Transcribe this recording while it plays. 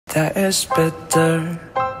that is better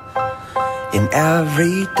in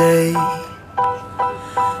every day.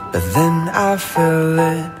 But then I feel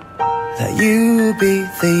it, that you be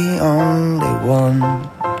the only one.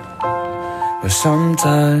 But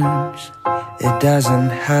sometimes it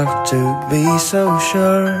doesn't have to be so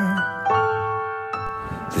sure.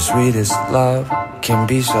 The sweetest love can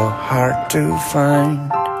be so hard to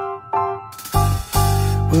find.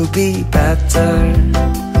 We'll be better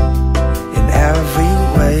in every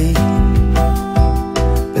way,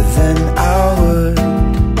 but then I would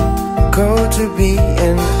go to be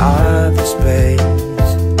in other space.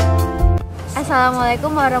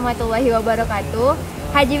 Assalamualaikum warahmatullahi wabarakatuh.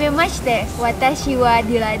 Hajime mashite, watashi wa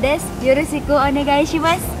Dila desu. Yoroshiku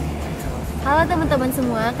onegaishimasu. Halo teman-teman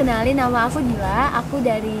semua, kenalin nama aku Dila. Aku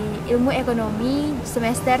dari Ilmu Ekonomi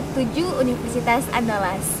Semester 7 Universitas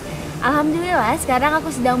Andalas. Alhamdulillah, sekarang aku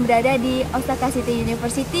sedang berada di Osaka City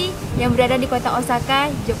University yang berada di kota Osaka,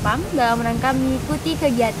 Jepang, dalam rangka mengikuti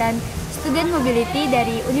kegiatan Student Mobility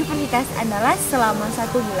dari Universitas Andalas selama 1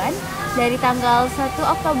 bulan dari tanggal 1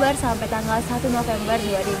 Oktober sampai tanggal 1 November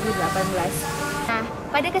 2018. Nah,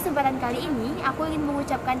 pada kesempatan kali ini aku ingin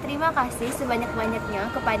mengucapkan terima kasih sebanyak-banyaknya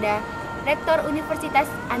kepada Rektor Universitas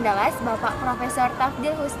Andalas, Bapak Profesor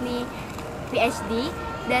Tafdil Husni, PhD,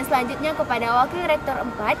 dan selanjutnya kepada Wakil Rektor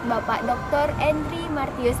 4, Bapak Dr. Henry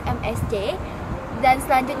Martius, MSc, dan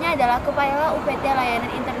selanjutnya adalah Kepala UPT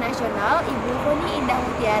Layanan Internasional, Ibu Huni Indah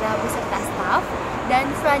Mutiara beserta staf, dan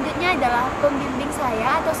selanjutnya adalah pembimbing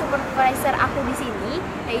saya atau supervisor aku di sini,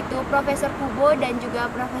 yaitu Profesor Kubo dan juga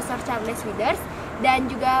Profesor Charles Withers, dan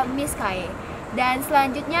juga Miss Kae. Dan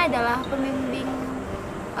selanjutnya adalah pembimbing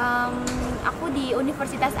aku di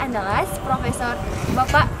Universitas Andalas, Profesor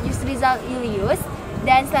Bapak Yusrizal Ilyus,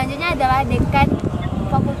 dan selanjutnya adalah Dekan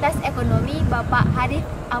Fakultas Ekonomi Bapak Harif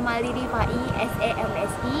Amali Rifai, SE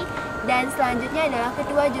MSI, dan selanjutnya adalah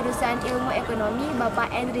Ketua Jurusan Ilmu Ekonomi Bapak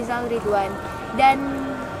Enrizal Ridwan. Dan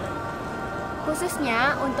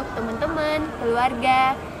khususnya untuk teman-teman,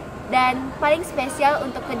 keluarga, dan paling spesial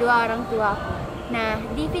untuk kedua orang tuaku. Nah,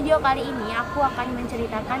 di video kali ini aku akan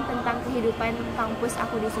menceritakan tentang kehidupan kampus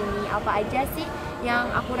aku di sini. Apa aja sih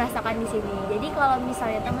yang aku rasakan di sini. Jadi kalau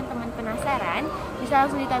misalnya teman-teman penasaran, bisa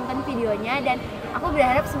langsung ditonton videonya, dan aku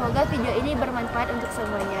berharap semoga video ini bermanfaat untuk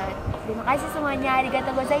semuanya. Terima kasih semuanya.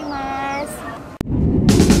 Arigatou gozaimasu.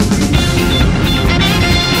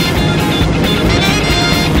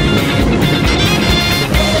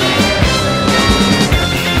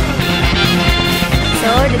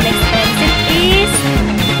 So the next exit is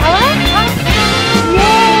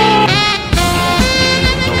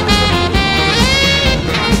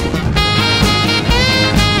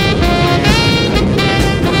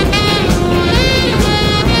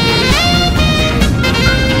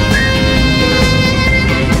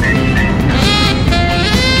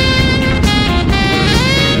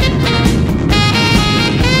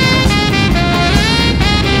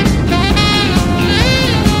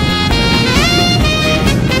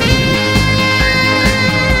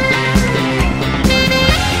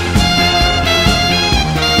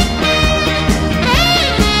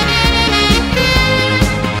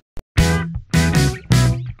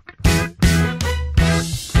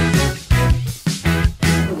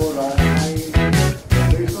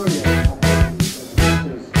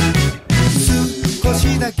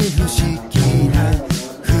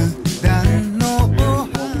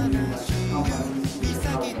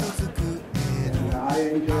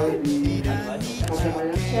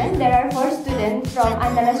There are 4 students from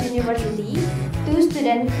Andalas University, 2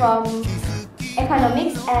 students from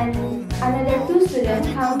economics, and another 2 students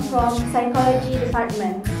come from psychology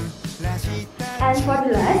department. And for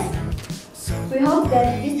the last, we hope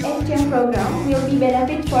that this exchange program will be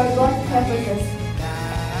benefit for both purposes,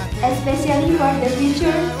 especially for the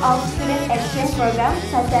future of student exchange program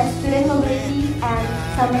such as student mobility and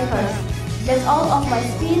summer course. That's all of my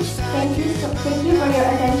speech. Thank you for your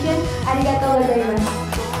attention. Arigatou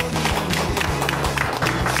gozaimasu.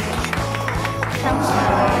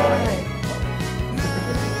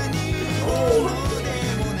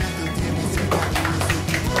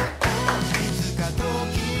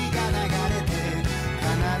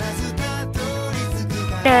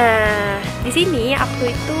 Nah, di sini aku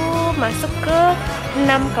itu masuk ke 6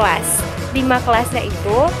 kelas. 5 kelasnya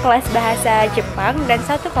itu kelas bahasa Jepang dan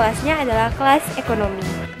 1 kelasnya adalah kelas ekonomi.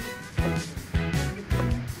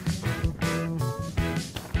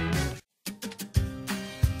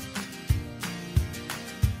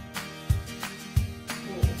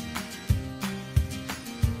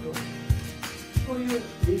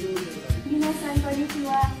 Minasan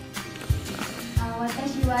konnichiwa.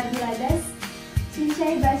 Watashi wa Dila desu.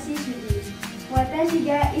 Shinsei bashi shudi. Watashi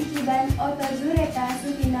ga ichiban otozureta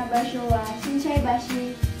suki na basho wa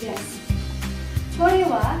Shinsaibashi desu. Kore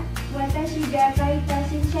wa watashi ga kaita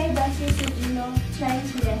Shinsaibashi suki no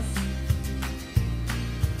shaishi desu.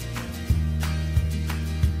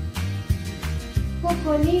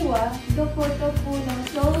 Koko ni wa dokotoku no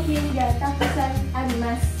shouhin ga takusan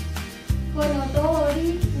arimasu. Kono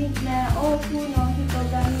tori minna oku no hito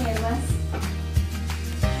ga miemasu.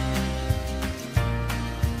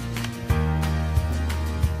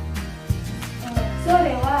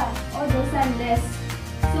 Sore wa Odo-san desu.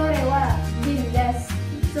 Sore wa Bin desu.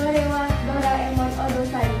 Sore wa Doraemon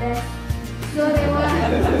Odo-san desu. Sore wa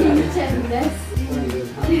Bin-chan desu.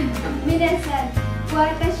 Minasan,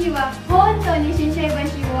 watashi wa hontou ni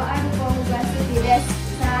Shinsaibashi wo aru kofu ga suki desu.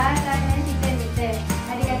 Sa a kanna shite mite.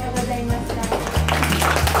 Arigatou gozaimashita.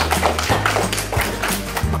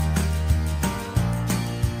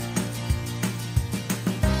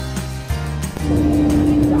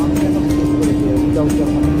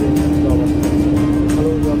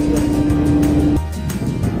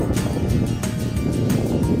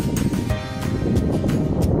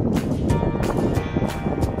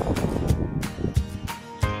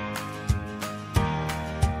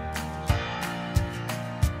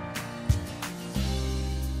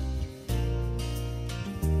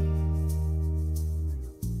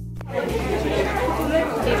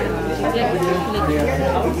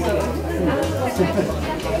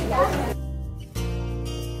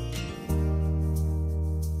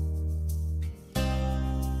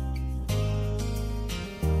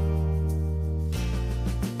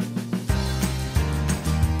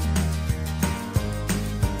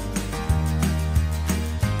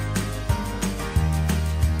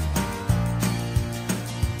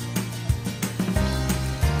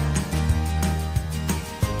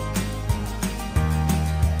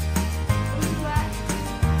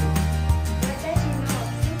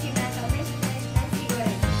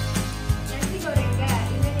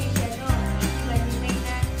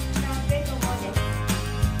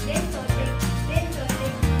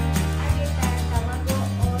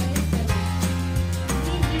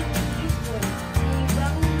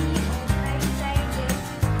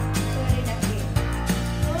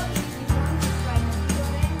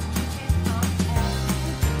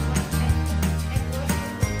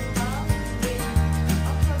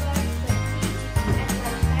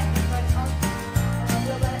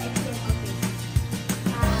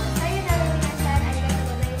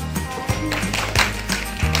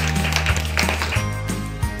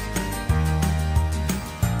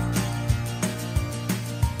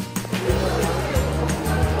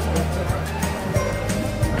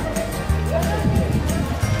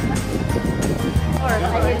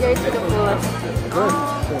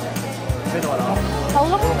 How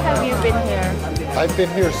long have you been here? I've been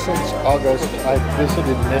here since August. I've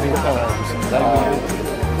visited many times.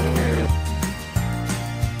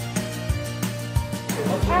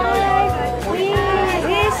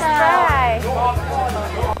 Please try.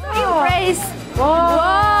 Embrace.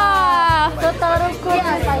 Wow. Totoro-kun.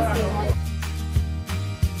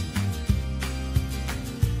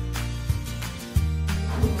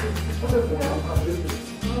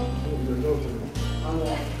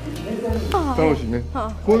 Oh. 楽しいね。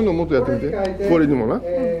こういうのもっとやってみて。これにもな。こ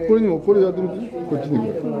れにもこれやってみて。こっちに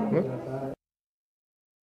も。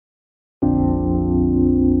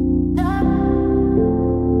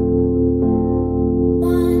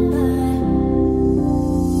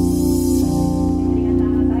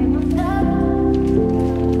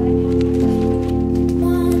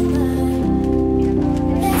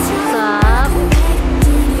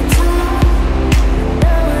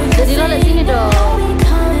Jadi lo lihat sini dong.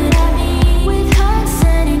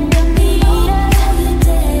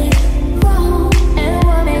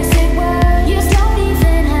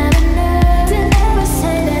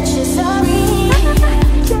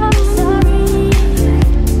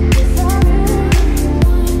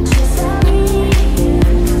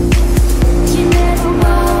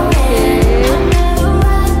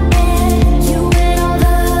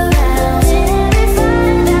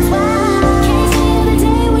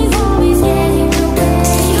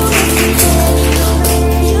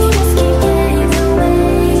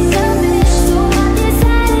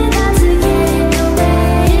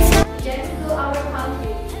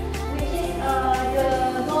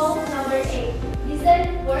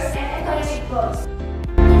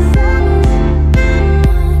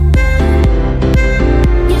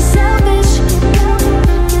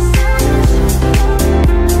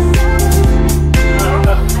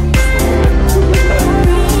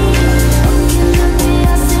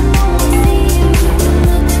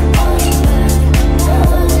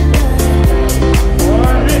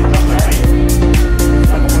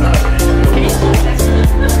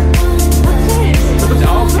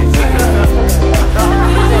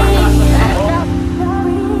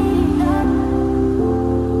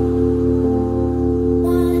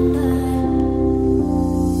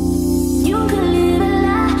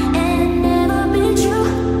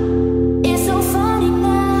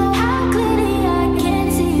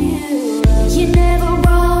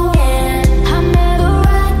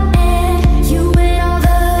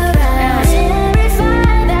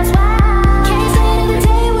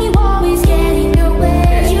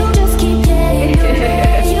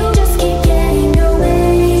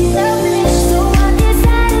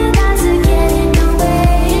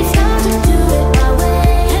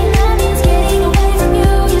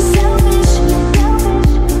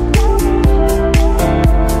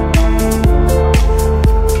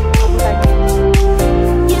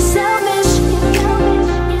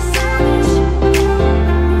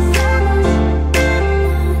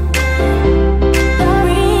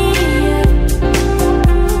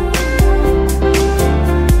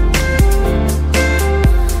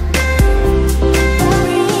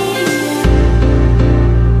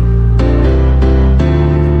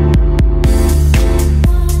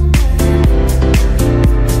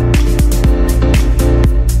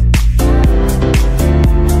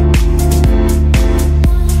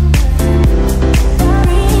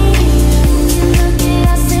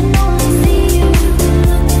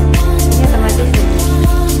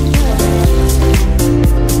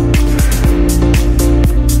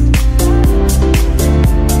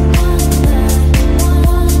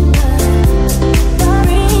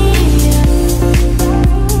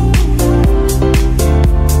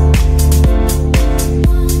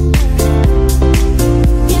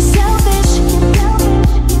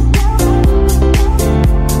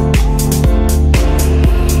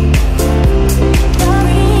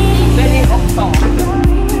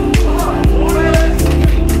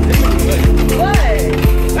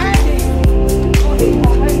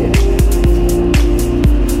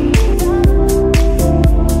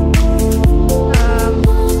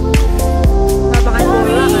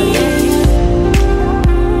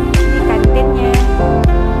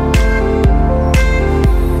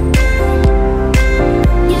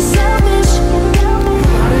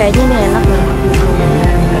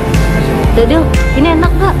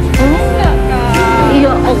 enak gak?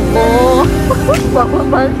 Iya Allah. Bapak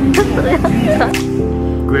banget ternyata.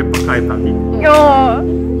 Gue pakai tadi. Yo.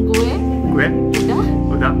 Gue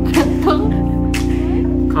udah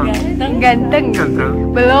Ganteng. ganteng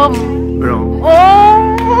Belum. Oh.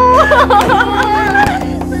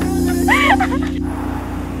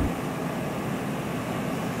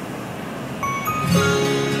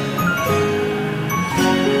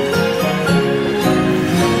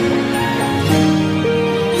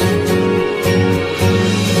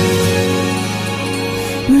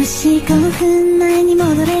 Moし5分前に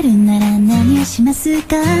戻れるなら何をします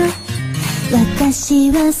か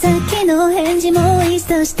私はさっきの返事もう一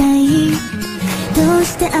度したいどう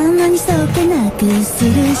してあんなにそっけなくス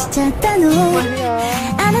ルーしちゃったの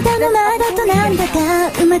あなたの前だとなんだ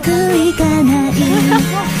かうまくいかない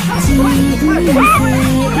人生な後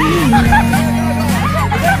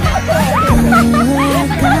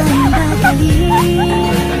悔ばかり泣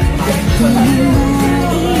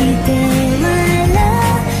いて笑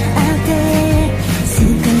って少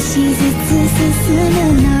しずつ進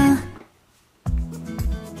むの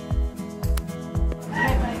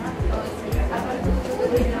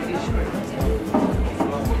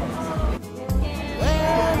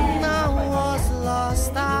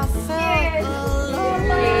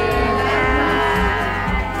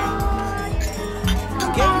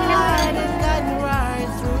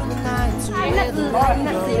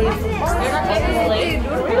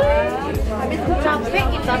Capek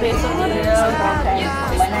kita besok berangkat.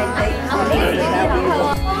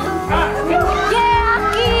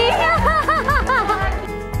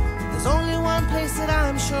 There's only one place that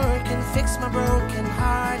I'm sure can fix my broken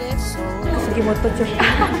hearted soul. Segi moto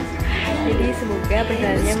Jadi semoga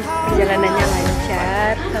perjalanannya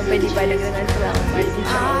lancar sampai di Padang dengan selamat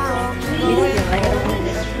insyaallah.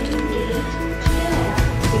 Bismillahirrahmanirrahim.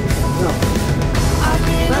 I've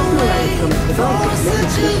been away for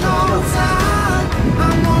such a long time.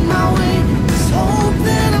 I'm on my way